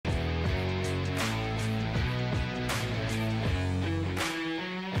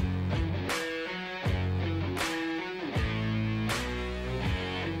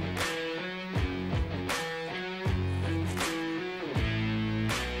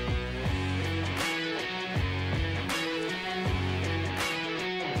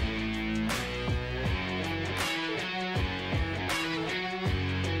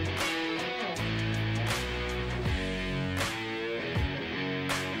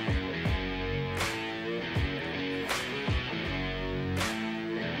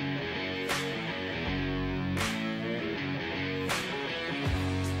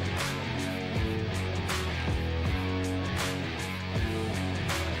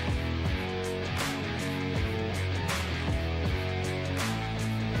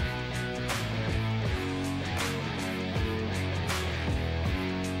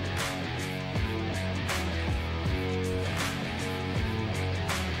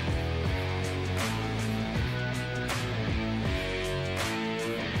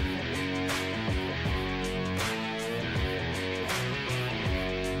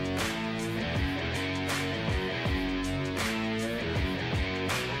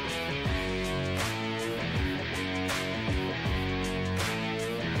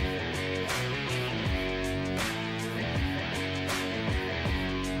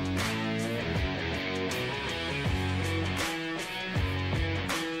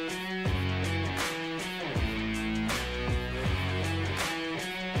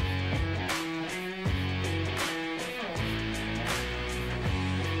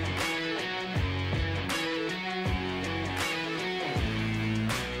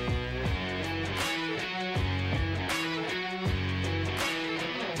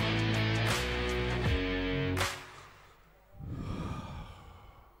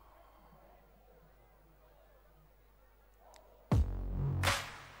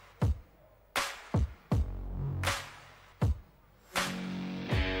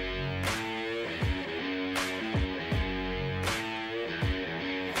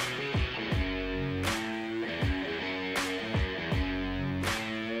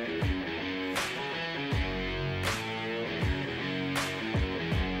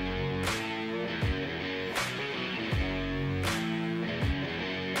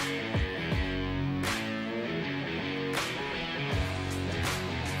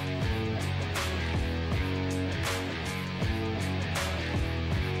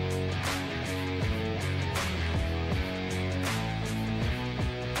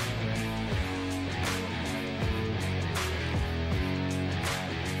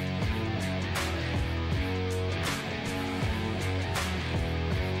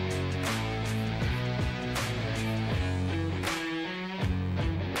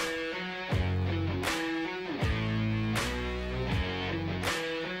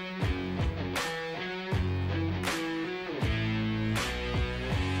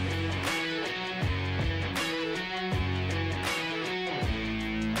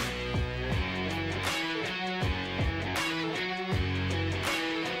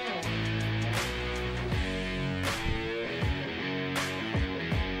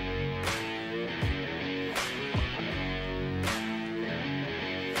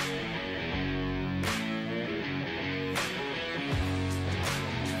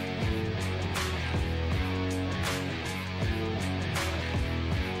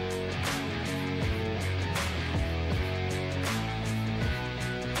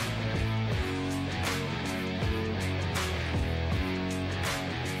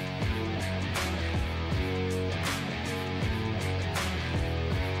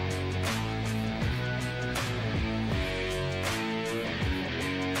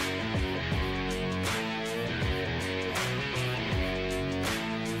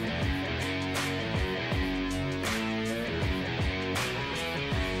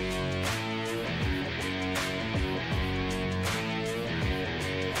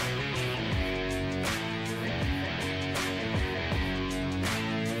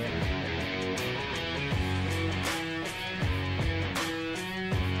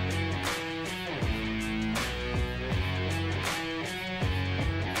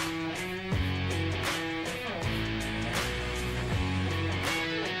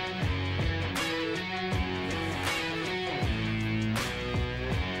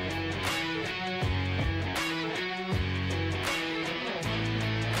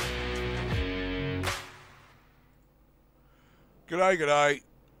G'day, g'day.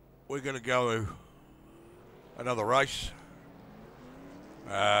 We're going to go another race.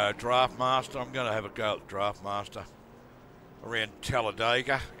 Draftmaster. I'm going to have a go at Draftmaster around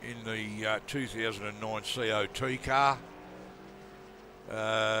Talladega in the 2009 COT car.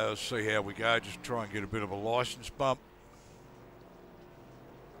 Let's see how we go. Just try and get a bit of a license bump.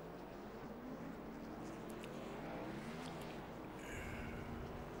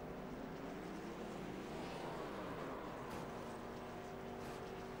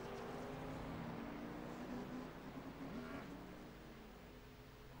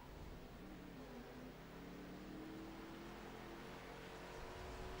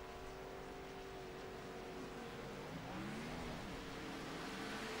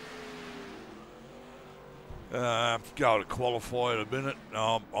 Go to qualify in a minute.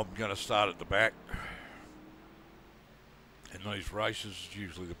 I'm going to start at the back. In these races, it's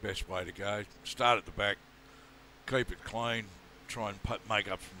usually the best way to go. Start at the back, keep it clean, try and make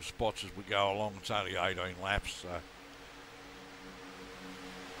up some spots as we go along. It's only 18 laps, so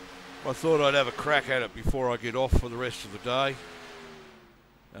I thought I'd have a crack at it before I get off for the rest of the day.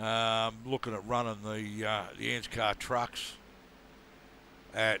 Looking at running the NVme trucks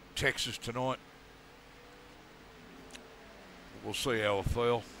at Texas tonight. We'll see how I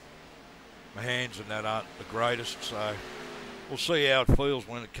feel. My hands and that aren't the greatest, so we'll see how it feels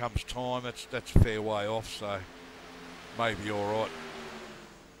when it comes time. That's a fair way off, so maybe all right.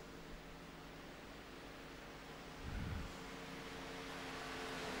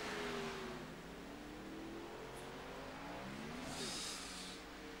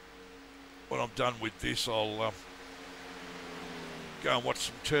 When I'm done with this, I'll go and watch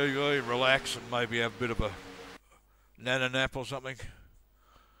some TV, relax, and maybe have a bit of a nana nap or something.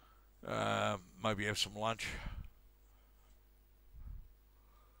 Maybe have some lunch.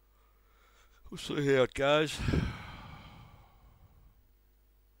 We'll see how it goes.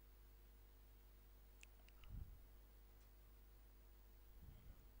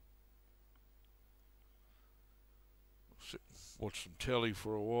 Sit and watch some telly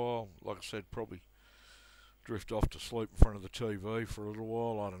for a while. Like I said, probably drift off to sleep in front of the TV for a little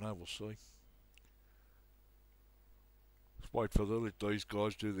while. I don't know, we'll see. Wait for these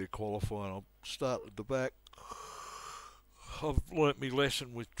guys do their qualifying. I'll start at the back. I've learnt my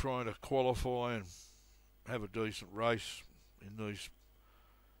lesson with trying to qualify and have a decent race in these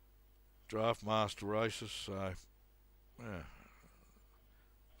Draftmaster races. So, yeah,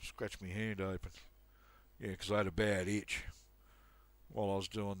 scratch my hand open. Yeah, because I had a bad itch while I was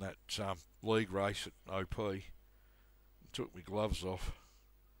doing that league race at OP. And took my gloves off.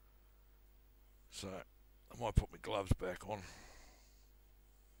 So I might put my gloves back on.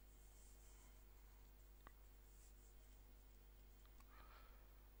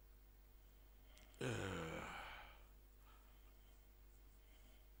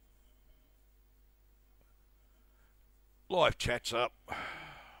 Live chat's up.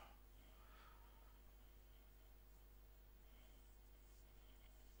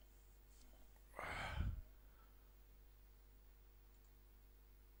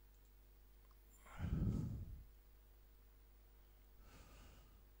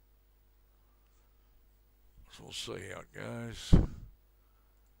 So we'll see how it goes.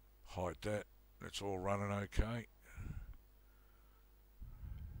 Hide that. It's all running okay.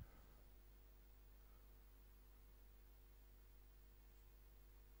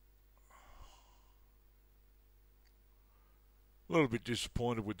 A little bit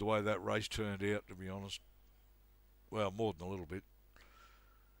disappointed with the way that race turned out, to be honest. Well, more than a little bit.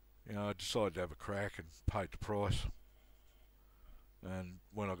 You know, I decided to have a crack and paid the price. And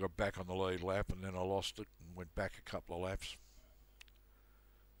when I got back on the lead lap, and then I lost it and went back a couple of laps.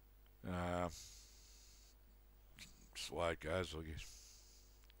 That's the way it goes, I guess.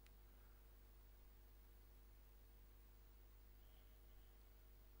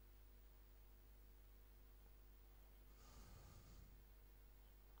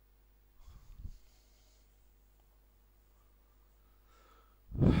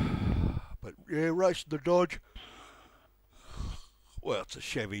 But yeah, racing the Dodge. Well, it's a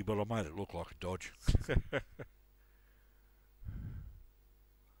Chevy, but I made it look like a Dodge.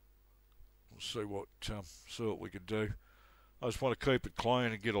 We'll see what we can do. I just want to keep it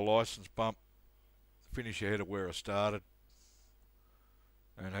clean and get a license bump, finish ahead of where I started,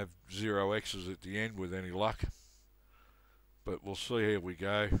 and have 0 X's at the end with any luck. But we'll see how we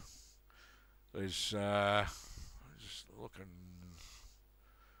go. There's just looking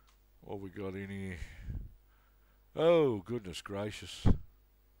what we got in here. Oh, goodness gracious.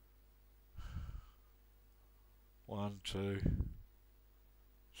 1, 2,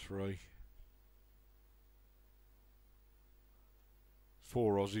 3,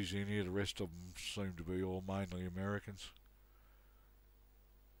 4 Aussies in here, the rest of them seem to be all mainly Americans.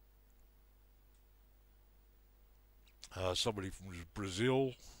 Somebody from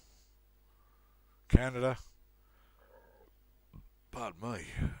Brazil, Canada, pardon me,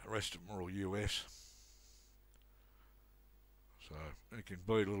 the rest of them are all US. So it can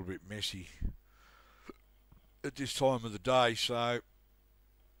be a little bit messy at this time of the day, so I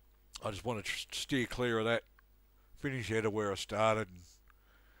just want to steer clear of that, finish out of where I started and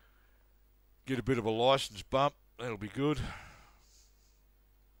get a bit of a license bump. That'll be good.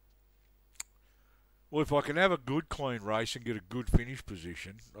 Well, if I can have a good clean race and get a good finish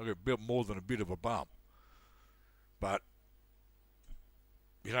position, I'll get a bit more than a bit of a bump. But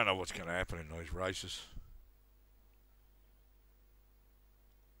you don't know what's going to happen in those races.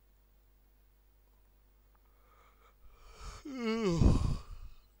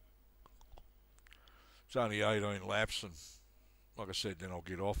 It's only 18 laps, and like I said, then I'll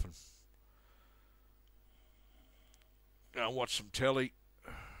get off and go and watch some telly.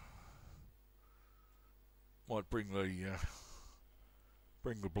 Might bring the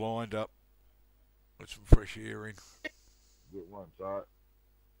blind up, let some fresh air in. Get one shot.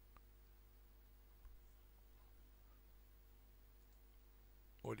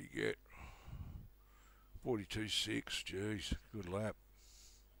 What do you get? 42.6. Jeez, good lap.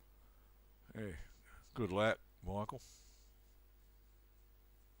 Yeah, good lap, Michael.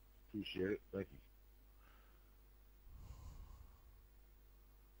 Appreciate it. Thank you.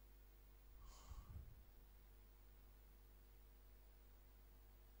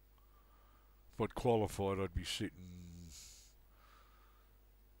 If I'd qualified, I'd be sitting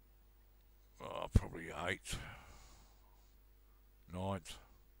probably 8th, 9th.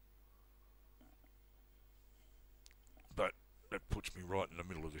 But that puts me right in the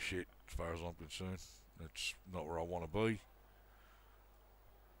middle of the shit as far as I'm concerned. That's not where I want to be.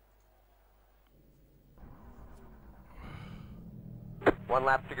 One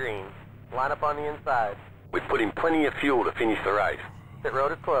lap to green. Line up on the inside. We've put in plenty of fuel to finish the race. Pit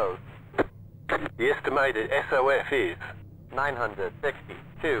road is closed. The estimated SOF is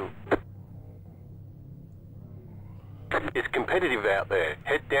 962. It's competitive out there.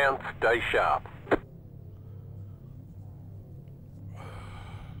 Head down, stay sharp.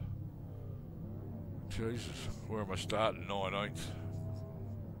 Jesus, where am I starting? 19th.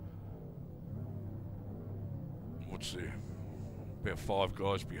 What's there? About 5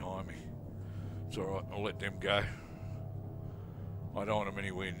 guys behind me. It's alright, I'll let them go. I don't want them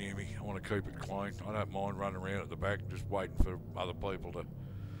anywhere near me. I want to keep it clean. I don't mind running around at the back just waiting for other people to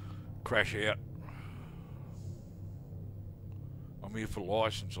crash out. I'm here for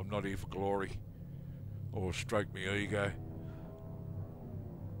license, I'm not here for glory or stroke me ego.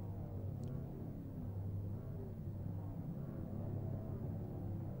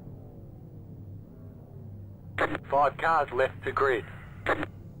 Five cars left to grid.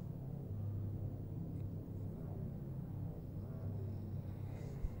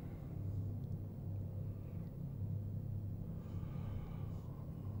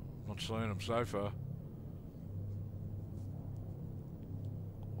 Not seeing them so far.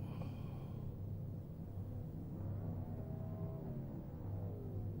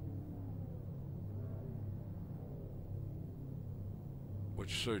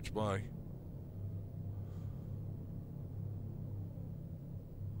 Which suits me.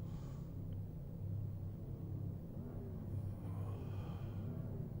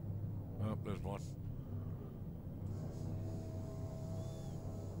 Oh, there's one.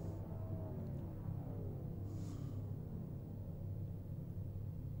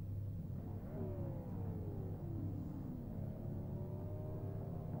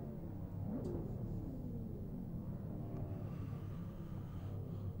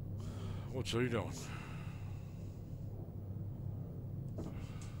 What's he doing?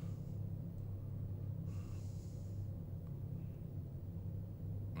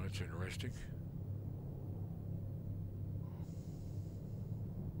 That's interesting.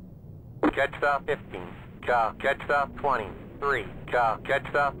 Catch stop 15. Car, catch stop 20. 3. Car, catch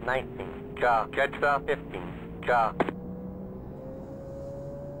stop 19. Car, catch stop 15. Car.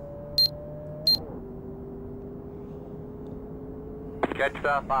 Catch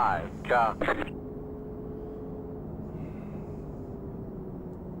stop 5. Car.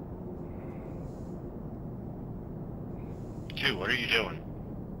 2, what are you doing?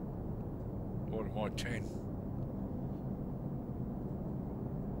 What am I, 10?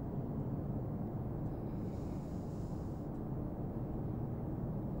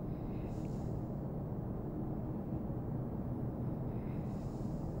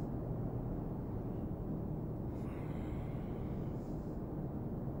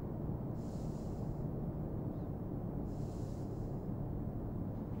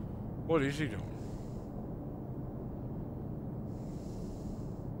 What is he doing?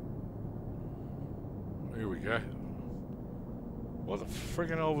 Here we go. What the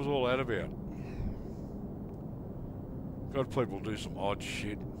friggin' hell was all that about? God, people do some odd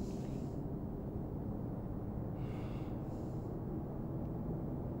shit.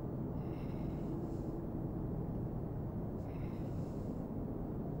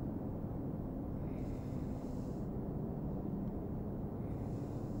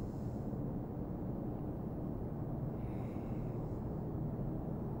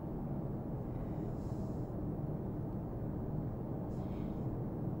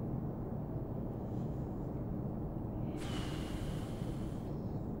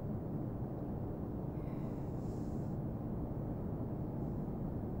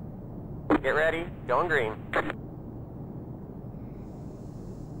 Get ready, going green.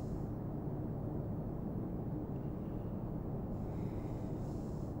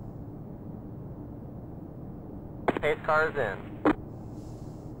 Pace car is in.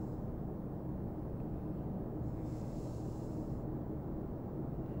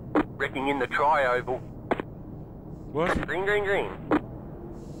 Wrecking in the tri-oval. What? Green, green, green.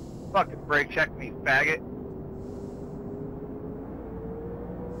 Fucking brake check me, faggot.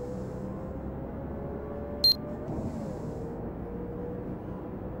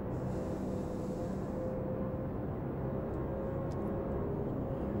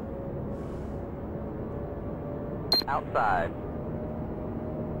 Outside.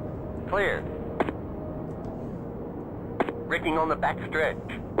 Clear. Wrecking on the back stretch.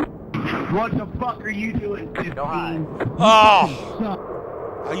 What the fuck are you doing, 15? Go high.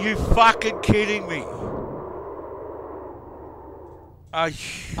 Oh! Are you fucking kidding me?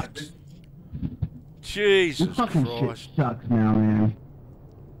 Jesus This fucking Christ. shit sucks now, man.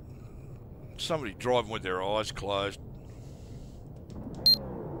 Somebody driving with their eyes closed.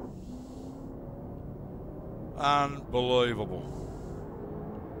 Unbelievable.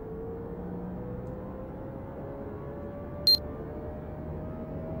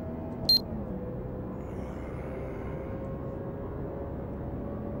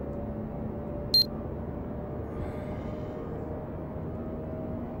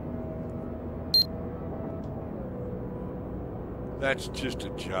 That's just a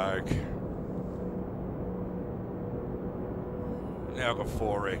joke. Now I've got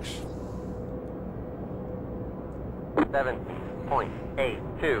 4X.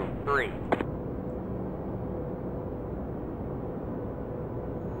 7.823.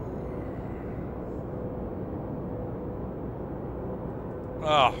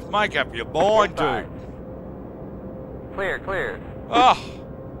 Oh, make up your mind, dude. Clear, clear. Oh!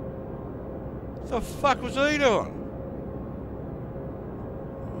 What the fuck was he doing?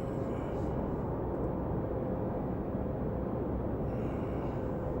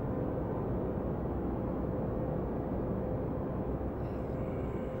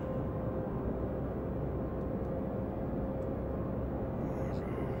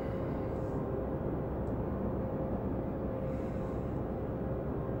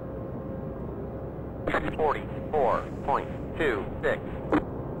 .26.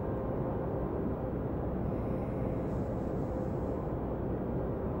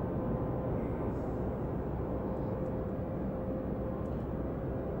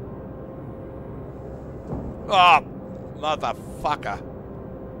 Oh, motherfucker.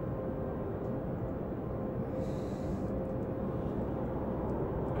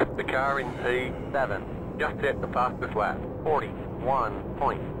 The car in P7 just hit the fastest lap.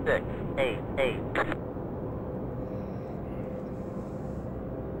 41.688.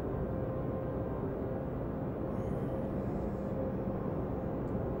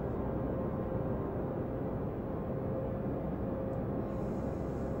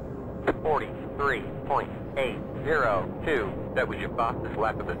 .802. That was your fastest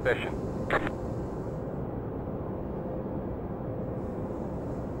lap of the session.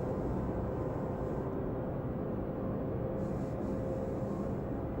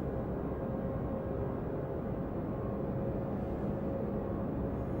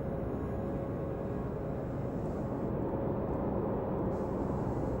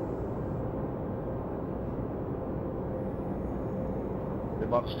 They're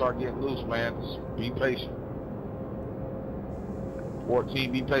about to start getting loose, man. Just be patient.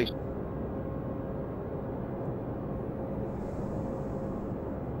 14, be patient.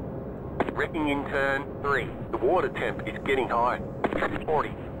 Wrecking in turn 3. The water temp is getting high.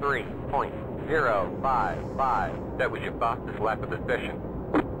 43.055. That was your fastest lap of the session.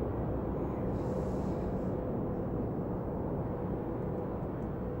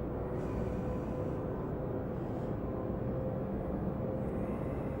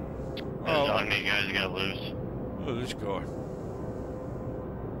 Oh, telling me you guys are gonna lose. look at this guy.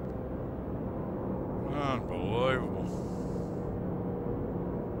 Unbelievable.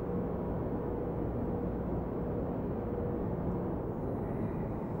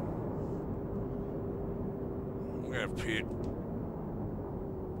 We're gonna pit.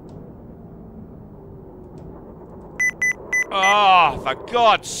 Oh, for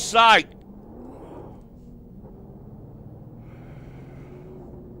God's sake!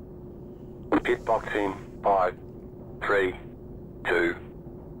 Pit box in 5, 3, 2,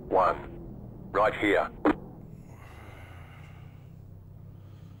 1. Right here.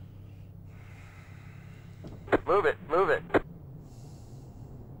 Move it, move it.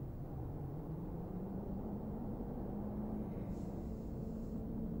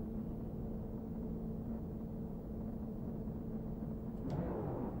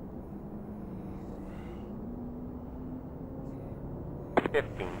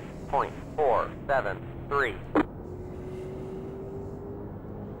 .473.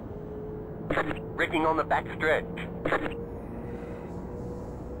 Rigging on the back stretch.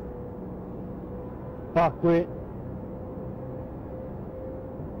 Fuck with.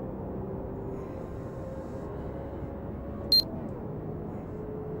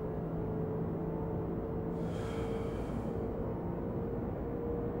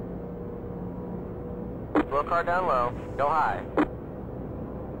 Slow car down low. Go high.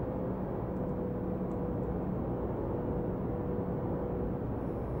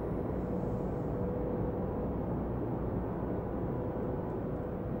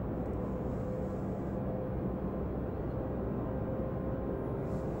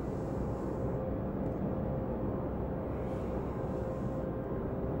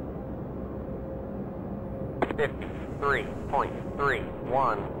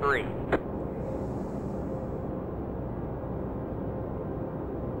 .313.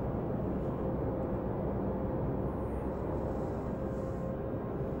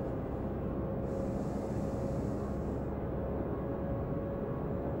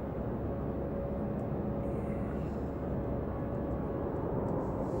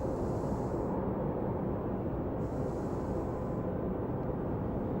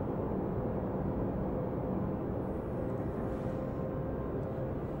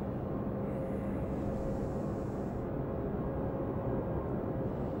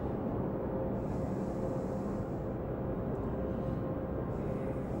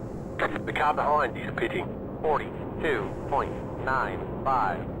 The car behind is pitting.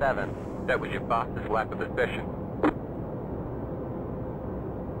 42.957. That was your fastest lap of the session.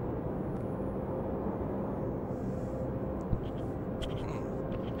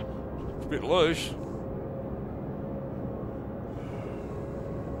 It's a bit loose.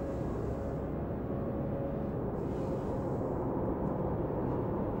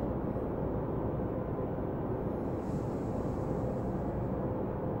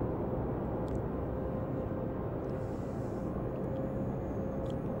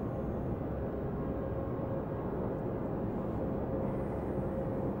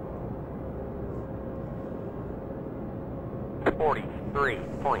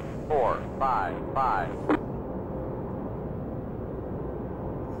 .455.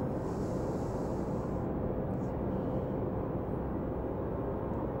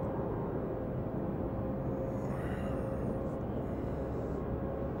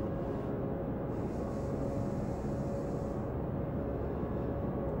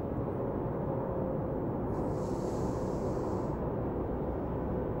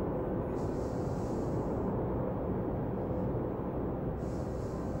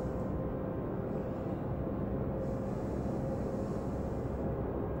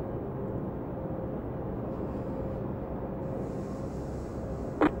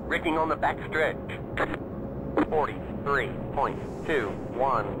 Rigging on the back stretch.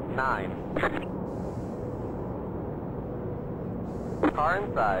 43.219. Car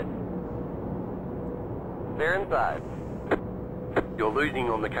inside. They're inside. You're losing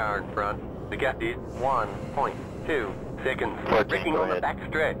on the car in front. The gap is 1.2 seconds. Rigging on the back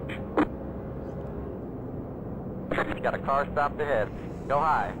stretch. Got a car stopped ahead. Go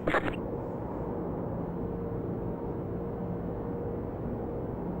high.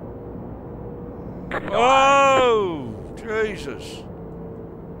 Oh, Jesus.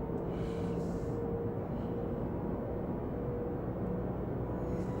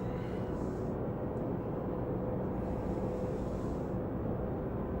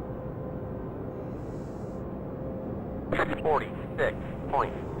 .086.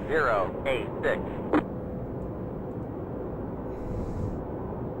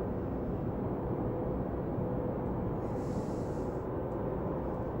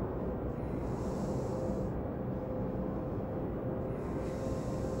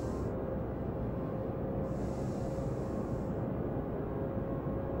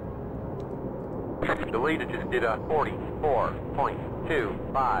 The leader just did a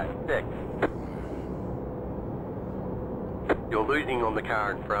 44.256. You're losing on the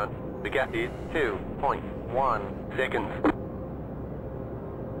car in front. The gap is 2.1 seconds.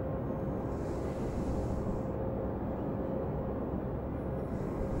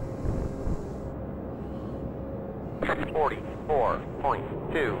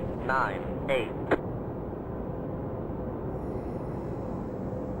 .298.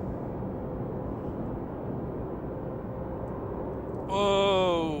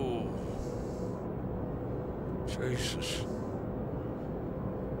 Oh, Jesus.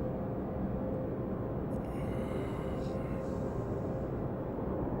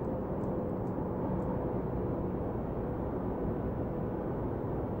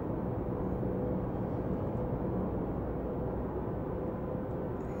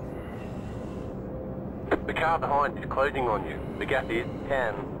 The car behind is closing on you. The gap is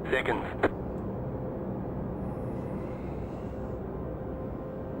 10 seconds.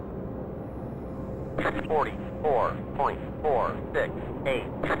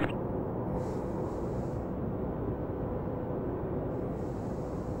 .44.468.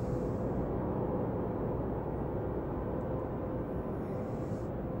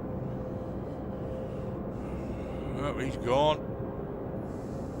 Oh, he's gone.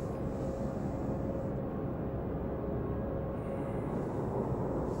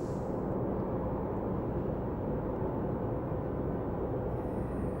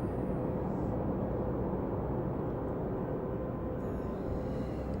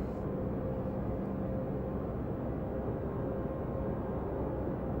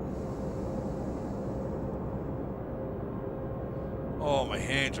 Oh, my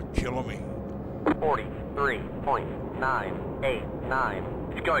hands are killing me.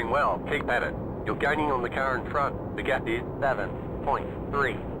 43.989. It's going well. Keep at it. You're gaining on the car in front. The gap is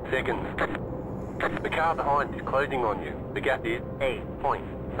 7.3 seconds. The car behind is closing on you. The gap is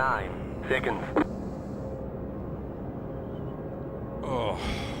 8.9 seconds. Oh.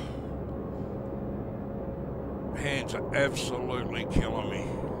 Hands are absolutely killing me.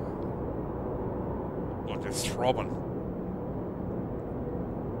 Like they're throbbing.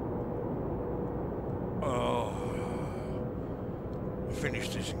 Oh. Finish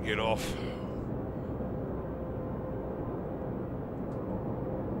this and get off.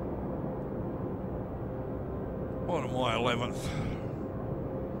 What am I, 11th?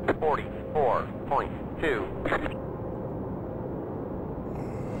 44.2.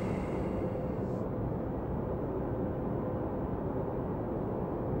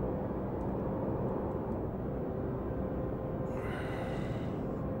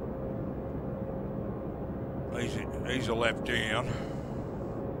 He's a lap down.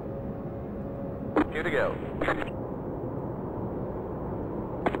 Here to go.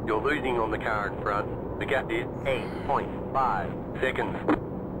 You're losing on the car in front. The gap is 8.5 seconds.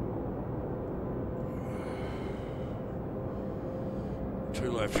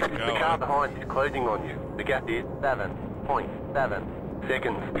 Two laps to go. The car behind is closing on you. The gap is 7.7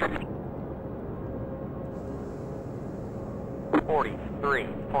 seconds.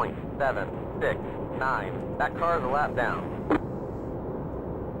 43.769. That car is a lap down.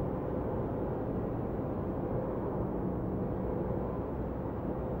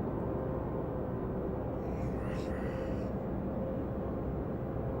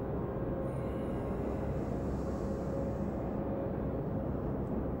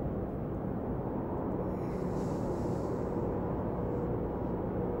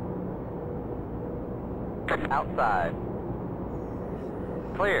 Outside.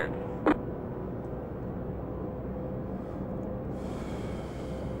 Clear.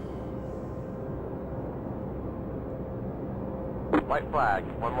 White flag.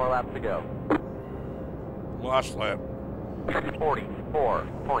 One more lap to go. Last lap.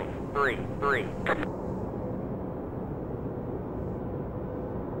 44.33.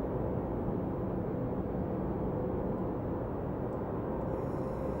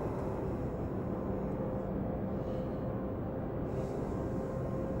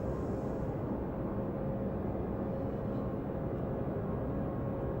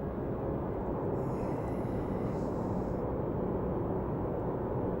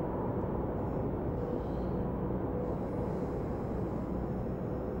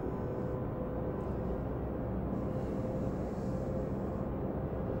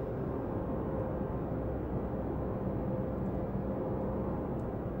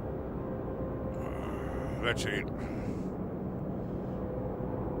 That's it.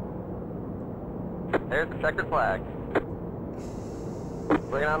 There's the checkered flag.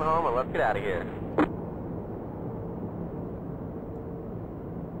 Bring it on home and let's get out of here.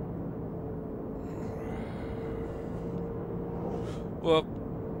 Well,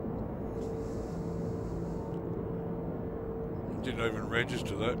 didn't even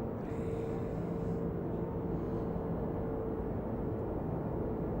register that.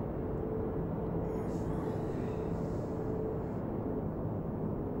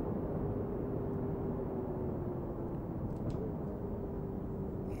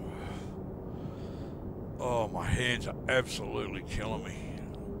 Oh, my hands are absolutely killing me.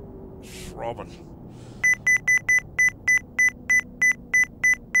 Throbbing.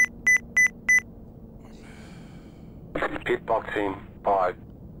 Hitbox in 5,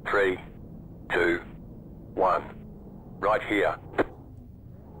 3, 2, 1. Right here.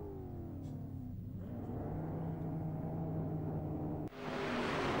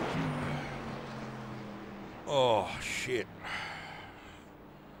 Oh, shit.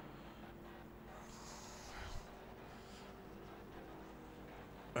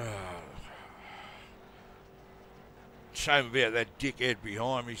 Shame about that dickhead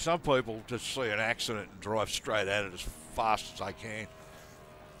behind me. Some people just see an accident and drive straight at it as fast as they can.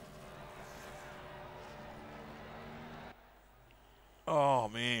 Oh,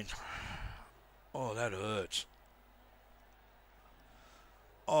 man. Oh, that hurts.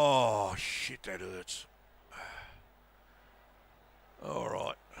 Oh, shit, that hurts. All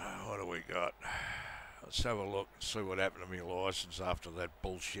right, what do we got? Let's have a look and see what happened to my license after that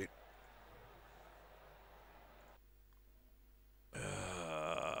bullshit.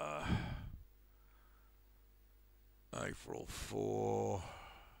 April 4,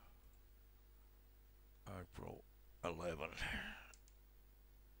 April 11.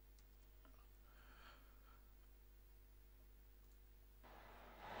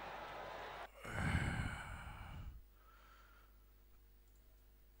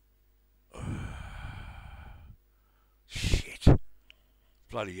 Shit.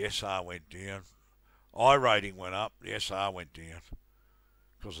 Bloody SR went down. iRating went up, the SR went down.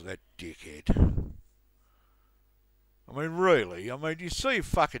 Because of that dickhead. I mean, really, you see a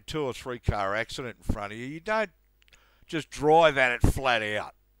fucking 2 or 3 car accident in front of you, you don't just drive at it flat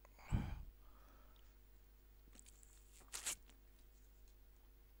out.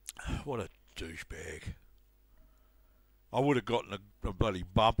 What a douchebag. I would have gotten a bloody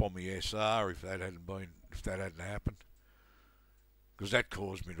bump on my SR if that hadn't happened. Because that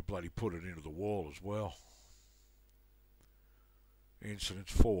caused me to bloody put it into the wall as well. Incident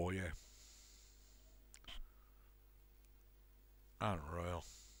 4, yeah. Unreal.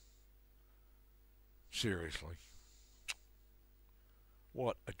 Seriously.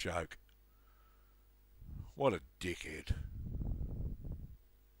 What a joke. What a dickhead.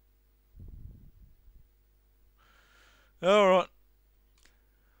 Alright.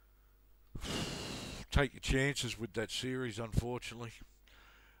 Take your chances with that series, unfortunately.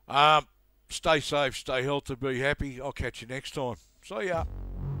 Stay safe, stay healthy, be happy. I'll catch you next time. See ya.